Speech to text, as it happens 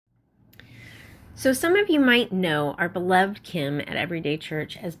So some of you might know our beloved Kim at Everyday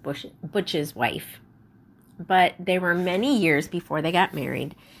Church as Butch's wife. But there were many years before they got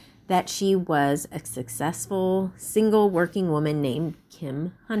married that she was a successful, single working woman named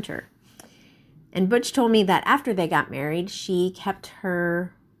Kim Hunter. And Butch told me that after they got married, she kept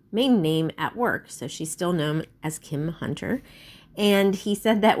her maiden name at work. So she's still known as Kim Hunter. And he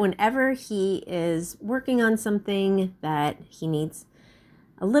said that whenever he is working on something that he needs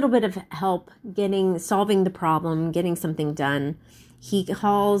a little bit of help solving the problem, getting something done, he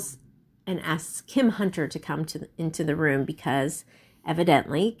calls and asks Kim Hunter to come into the room because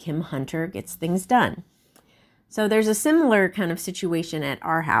evidently Kim Hunter gets things done. So there's a similar kind of situation at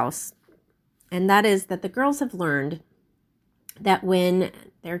our house, and that is that the girls have learned that when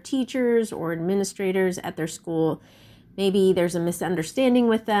their teachers or administrators at their school, maybe there's a misunderstanding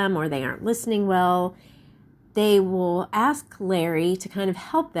with them or they aren't listening well, they will ask Larry to kind of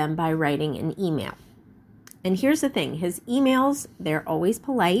help them by writing an email. And here's the thing, his emails, they're always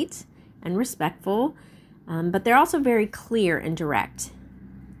polite and respectful, but they're also very clear and direct.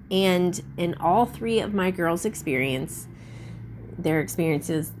 And in all three of my girls' his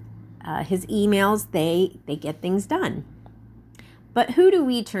emails, they get things done. But who do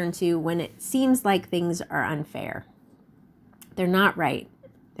we turn to when it seems like things are unfair? They're not right.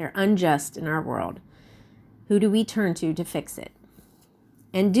 They're unjust in our world. Who do we turn to fix it?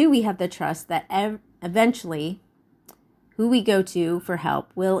 And do we have the trust that eventually who we go to for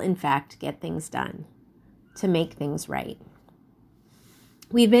help will in fact get things done to make things right?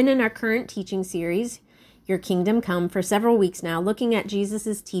 We've been in our current teaching series, Your Kingdom Come, for several weeks now, looking at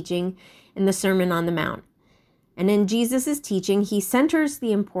Jesus' teaching in the Sermon on the Mount. And in Jesus' teaching, he centers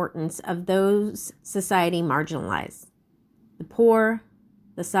the importance of those society marginalized: the poor,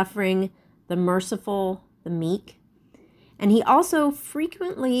 the suffering, the merciful, the meek. And he also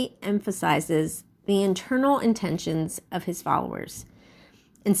frequently emphasizes the internal intentions of his followers,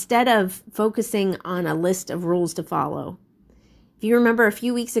 instead of focusing on a list of rules to follow. If you remember a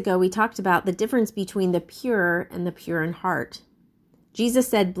few weeks ago, we talked about the difference between the pure and the pure in heart. Jesus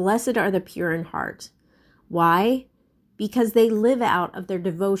said, "Blessed are the pure in heart." Why? Because they live out of their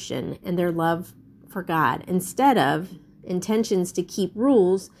devotion and their love for God, instead of intentions to keep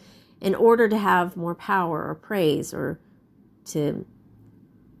rules in order to have more power or praise or to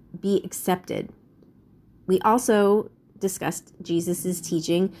be accepted. We also discussed Jesus'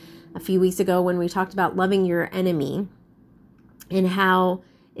 teaching a few weeks ago when we talked about loving your enemy, and how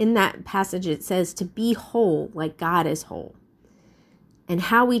in that passage it says to be whole like God is whole. And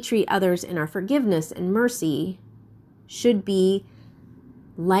how we treat others in our forgiveness and mercy should be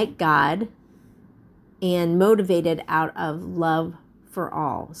like God and motivated out of love for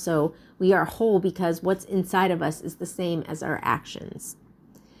all. So we are whole because what's inside of us is the same as our actions.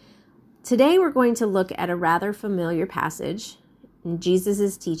 Today we're going to look at a rather familiar passage in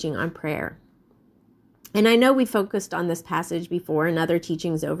Jesus' teaching on prayer. And I know we focused on this passage before in other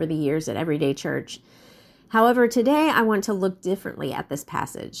teachings over the years at Everyday Church. However, today I want to look differently at this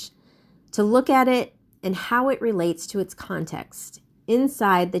passage, to look at it and how it relates to its context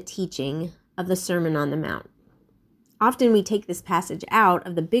inside the teaching of the Sermon on the Mount. Often we take this passage out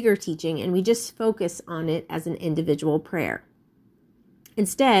of the bigger teaching and we just focus on it as an individual prayer.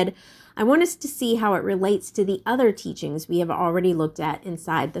 Instead, I want us to see how it relates to the other teachings we have already looked at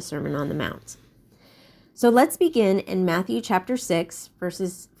inside the Sermon on the Mount. So let's begin in Matthew chapter 6,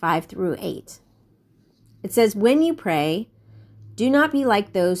 verses 5 through 8. It says, "When you pray, do not be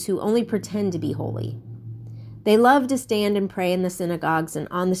like those who only pretend to be holy. They love to stand and pray in the synagogues and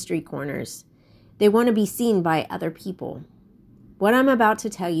on the street corners. They want to be seen by other people. What I'm about to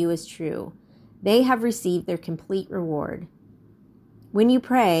tell you is true. They have received their complete reward. When you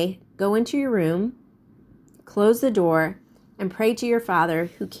pray, go into your room, close the door, and pray to your Father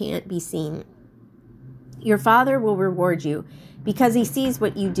who can't be seen. Your Father will reward you because he sees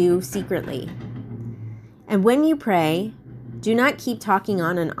what you do secretly. And when you pray, do not keep talking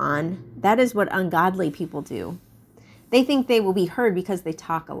on and on. That is what ungodly people do. They think they will be heard because they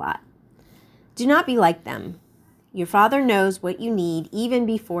talk a lot. Do not be like them. Your Father knows what you need even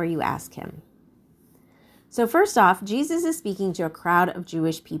before you ask him." So first off, Jesus is speaking to a crowd of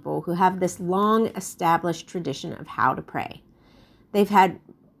Jewish people who have this long established tradition of how to pray. They've had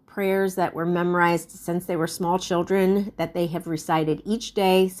prayers that were memorized since they were small children that they have recited each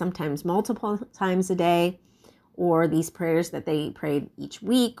day, sometimes multiple times a day, or these prayers that they prayed each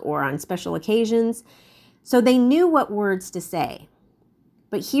week or on special occasions. So they knew what words to say.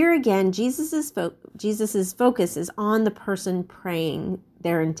 But here again, Jesus's focus is on the person praying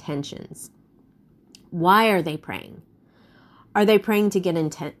their intentions. Why are they praying? Are they praying to get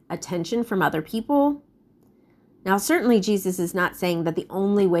attention from other people? Now, certainly Jesus is not saying that the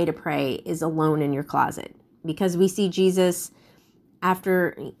only way to pray is alone in your closet, because we see Jesus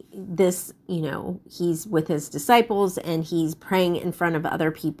after this, he's with his disciples and he's praying in front of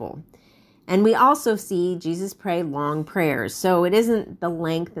other people. And we also see Jesus pray long prayers. So it isn't the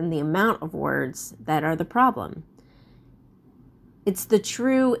length and the amount of words that are the problem. It's the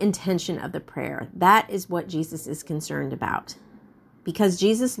true intention of the prayer. That is what Jesus is concerned about. Because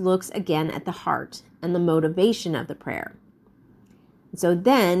Jesus looks again at the heart and the motivation of the prayer. So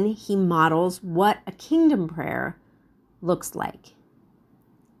then he models what a kingdom prayer looks like.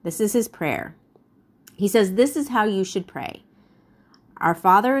 This is his prayer. He says, this is how you should pray. Our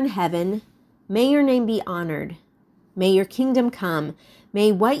Father in heaven, may your name be honored. May your kingdom come.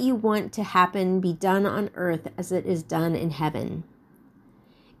 May what you want to happen be done on earth as it is done in heaven.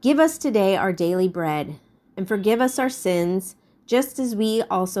 Give us today our daily bread, and forgive us our sins, just as we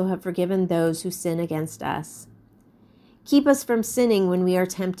also have forgiven those who sin against us. Keep us from sinning when we are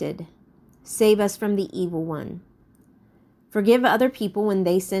tempted. Save us from the evil one. Forgive other people when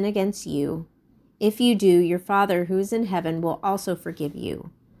they sin against you. If you do, your Father who is in heaven will also forgive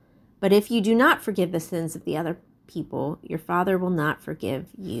you. But if you do not forgive the sins of the other people, your Father will not forgive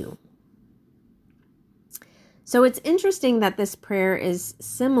you. So it's interesting that this prayer is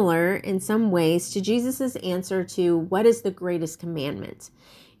similar in some ways to Jesus' answer to what is the greatest commandment.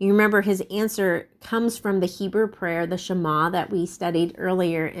 You remember his answer comes from the Hebrew prayer, the Shema, that we studied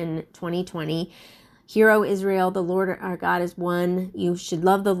earlier in 2020. Hear, O Israel, the Lord our God is one. You should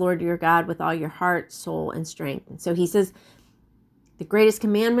love the Lord your God with all your heart, soul, and strength. And so he says the greatest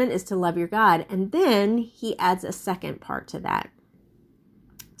commandment is to love your God. And then he adds a second part to that,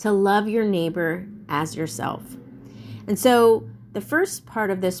 to love your neighbor as yourself. And so the first part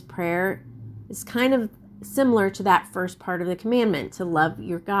of this prayer is kind of similar to that first part of the commandment, to love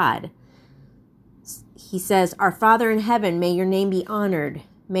your God. He says, our Father in heaven, may your name be honored.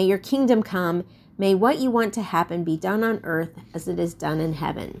 May your kingdom come. May what you want to happen be done on earth as it is done in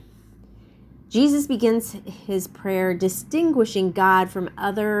heaven. Jesus begins his prayer distinguishing God from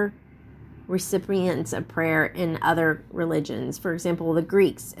other recipients of prayer in other religions. For example, the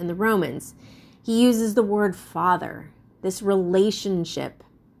Greeks and the Romans. He uses the word Father, this relationship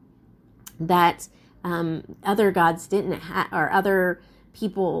that other gods didn't have, or other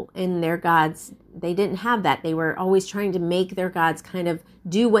people in their gods, they didn't have that. They were always trying to make their gods kind of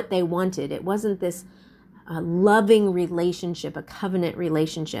do what they wanted. It wasn't this loving relationship, a covenant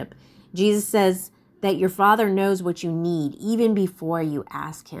relationship. Jesus says that your Father knows what you need even before you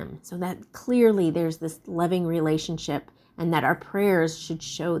ask him. So that clearly there's this loving relationship, and that our prayers should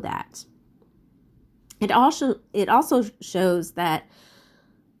show that. It also shows that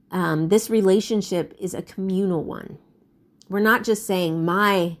this relationship is a communal one. We're not just saying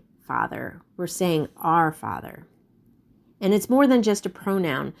my Father, we're saying our Father. And it's more than just a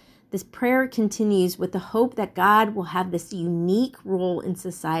pronoun. This prayer continues with the hope that God will have this unique role in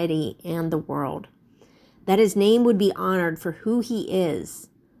society and the world, that his name would be honored for who he is,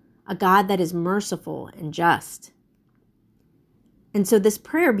 a God that is merciful and just. And so this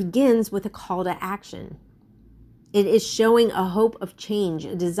prayer begins with a call to action. It is showing a hope of change,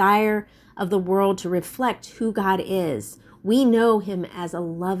 a desire of the world to reflect who God is. We know him as a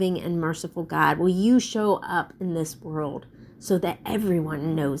loving and merciful God. Will you show up in this world so that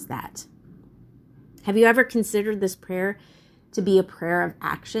everyone knows that? Have you ever considered this prayer to be a prayer of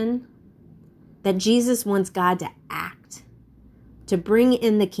action? That Jesus wants God to act, to bring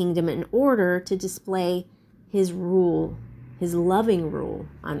in the kingdom in order to display his rule, his loving rule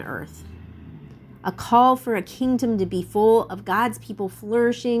on earth. A call for a kingdom to be full of God's people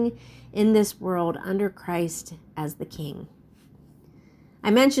flourishing in this world under Christ as the King. I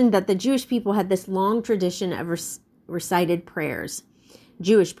mentioned that the Jewish people had this long tradition of recited prayers,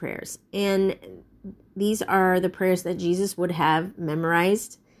 Jewish prayers. And these are the prayers that Jesus would have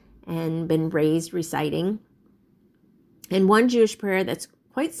memorized and been raised reciting. And one Jewish prayer that's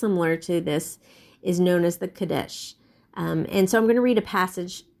quite similar to this is known as the Kaddish. And so I'm going to read a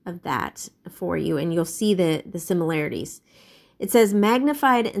passage of that for you, and you'll see the similarities. It says,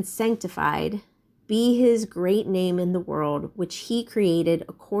 magnified and sanctified be his great name in the world, which he created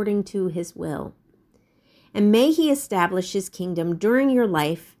according to his will. And may he establish his kingdom during your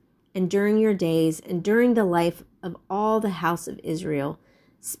life and during your days and during the life of all the house of Israel,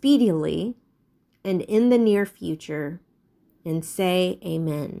 speedily and in the near future, and say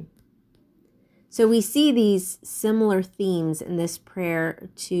amen. So we see these similar themes in this prayer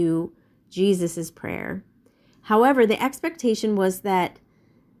to Jesus's prayer. However, the expectation was that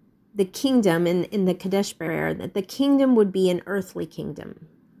the kingdom in the Kadesh prayer, that the kingdom would be an earthly kingdom,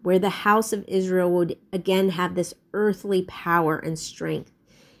 where the house of Israel would again have this earthly power and strength.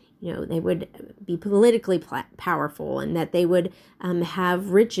 They would be politically powerful, and that they would have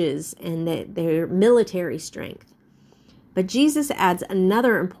riches and their military strength. But Jesus adds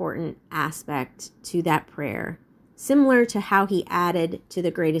another important aspect to that prayer, similar to how he added to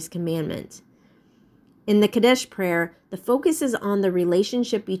the greatest commandment. In the Kadesh prayer, the focus is on the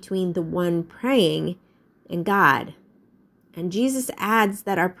relationship between the one praying and God. And Jesus adds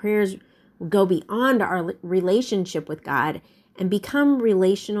that our prayers will go beyond our relationship with God and become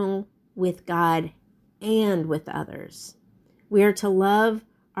relational with God and with others. We are to love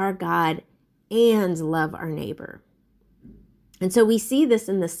our God and love our neighbor. And so we see this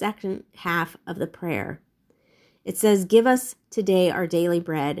in the second half of the prayer. It says, "Give us today our daily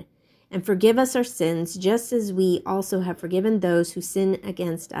bread, and forgive us our sins, just as we also have forgiven those who sin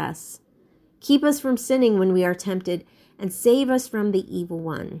against us. Keep us from sinning when we are tempted, and save us from the evil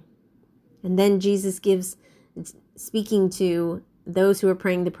one." And then Jesus gives, speaking to those who are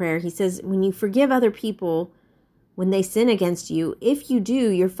praying the prayer, he says, "When you forgive other people when they sin against you, if you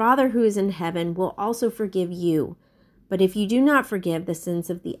do, your Father who is in heaven will also forgive you. But if you do not forgive the sins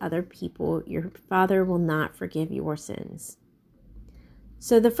of the other people, your Father will not forgive your sins."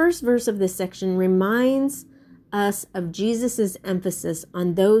 So the first verse of this section reminds us of Jesus' emphasis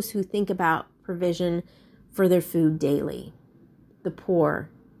on those who think about provision for their food daily: the poor,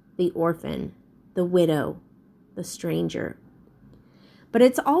 the orphan, the widow, the stranger. But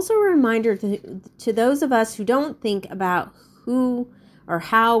it's also a reminder to those of us who don't think about who or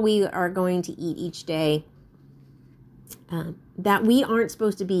how we are going to eat each day, that we aren't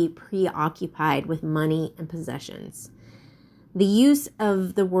supposed to be preoccupied with money and possessions. The use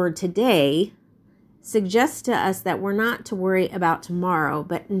of the word today suggests to us that we're not to worry about tomorrow,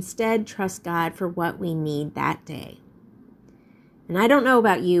 but instead trust God for what we need that day. And I don't know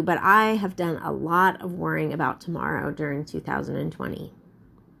about you, but I have done a lot of worrying about tomorrow during 2020.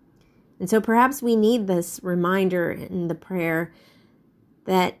 And so perhaps we need this reminder in the prayer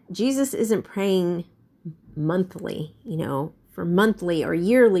that Jesus isn't praying monthly, for monthly or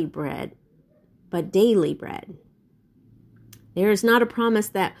yearly bread, but daily bread. There is not a promise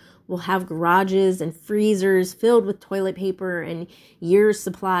that we'll have garages and freezers filled with toilet paper and years'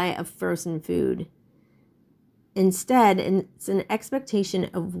 supply of frozen food. Instead, it's an expectation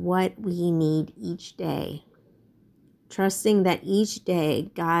of what we need each day, trusting that each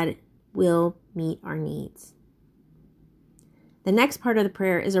day God will meet our needs. The next part of the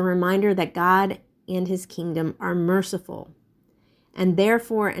prayer is a reminder that God and his kingdom are merciful, and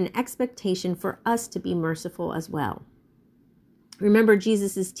therefore an expectation for us to be merciful as well. Remember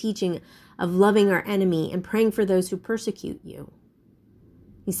Jesus' teaching of loving our enemy and praying for those who persecute you.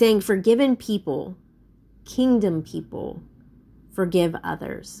 He's saying, forgiven people, kingdom people, forgive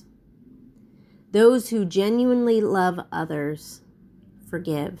others. Those who genuinely love others,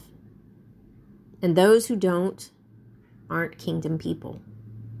 forgive. And those who don't aren't kingdom people.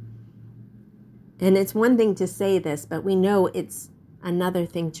 And it's one thing to say this, but we know it's another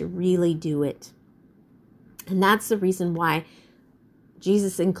thing to really do it. And that's the reason why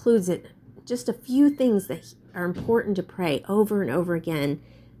Jesus includes it. Just a few things that are important to pray over and over again.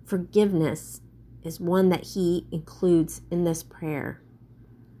 Forgiveness is one that he includes in this prayer,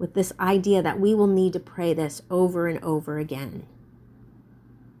 with this idea that we will need to pray this over and over again.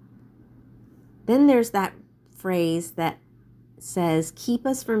 Then there's that phrase that says, "Keep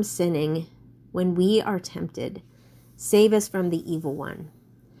us from sinning when we are tempted. Save us from the evil one."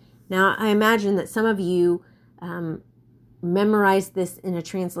 Now, I imagine that some of you memorize this in a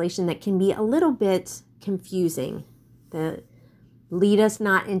translation that can be a little bit confusing. The "lead us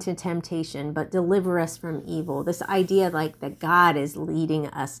not into temptation, but deliver us from evil." This idea like that God is leading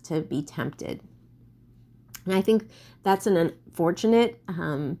us to be tempted. And I think that's an unfortunate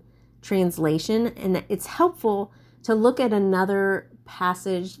translation. And it's helpful to look at another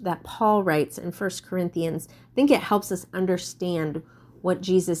passage that Paul writes in 1 Corinthians. I think it helps us understand what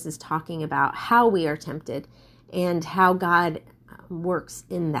Jesus is talking about, how we are tempted, and how God works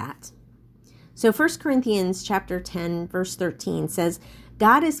in that. So 1 Corinthians chapter 10, verse 13 says,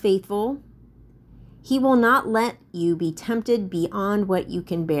 "God is faithful. He will not let you be tempted beyond what you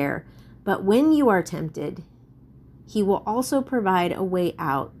can bear. But when you are tempted, he will also provide a way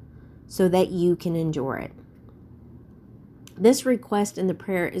out so that you can endure it." This request in the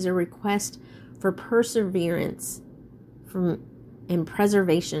prayer is a request for perseverance and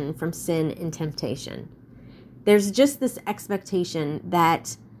preservation from sin and temptation. There's just this expectation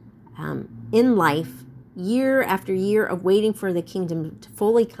that in life, year after year of waiting for the kingdom to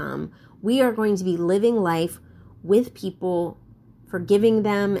fully come, we are going to be living life with people, forgiving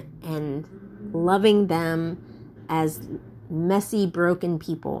them and loving them as messy, broken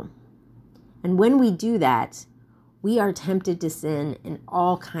people. And when we do that, we are tempted to sin in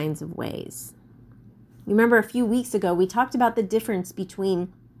all kinds of ways. Remember a few weeks ago, we talked about the difference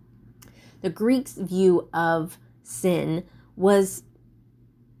between the Greeks' view of sin was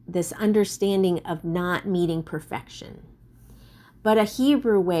this understanding of not meeting perfection. But a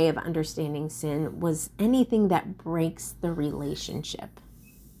Hebrew way of understanding sin was anything that breaks the relationship.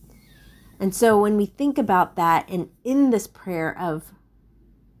 And so when we think about that, and in this prayer of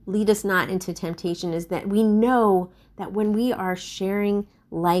lead us not into temptation, is that we know that when we are sharing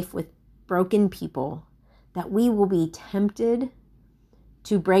life with broken people, that we will be tempted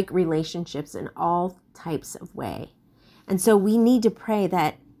to break relationships in all types of way. And so we need to pray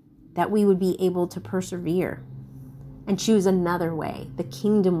that we would be able to persevere and choose another way, the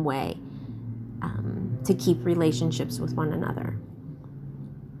kingdom way, to keep relationships with one another.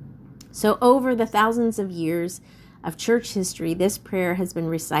 So over the thousands of years of church history, this prayer has been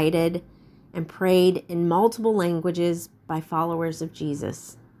recited and prayed in multiple languages by followers of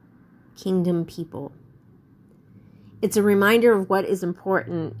Jesus, kingdom people. It's a reminder of what is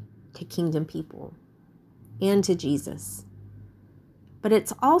important to kingdom people and to Jesus. But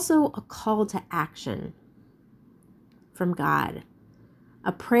it's also a call to action from God,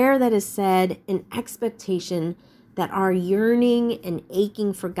 a prayer that is said in expectation that our yearning and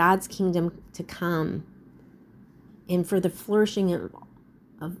aching for God's kingdom to come and for the flourishing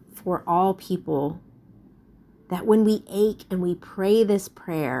for all people, that when we ache and we pray this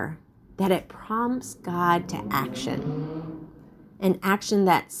prayer, that it prompts God to action, an action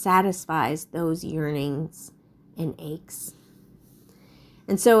that satisfies those yearnings and aches.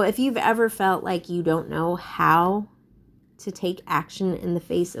 And so if you've ever felt like you don't know how to take action in the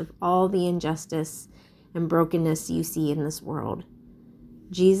face of all the injustice and brokenness you see in this world,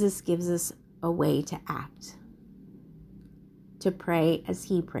 Jesus gives us a way to act, to pray as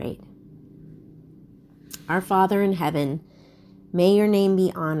he prayed. Our Father in heaven, may your name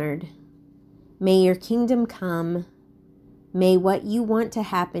be honored. May your kingdom come. May what you want to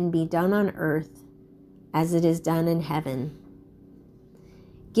happen be done on earth as it is done in heaven.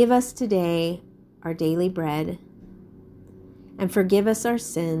 Give us today our daily bread, and forgive us our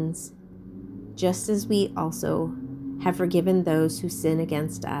sins, just as we also have forgiven those who sin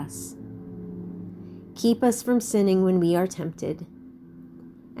against us. Keep us from sinning when we are tempted,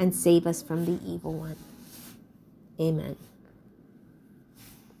 and save us from the evil one. Amen.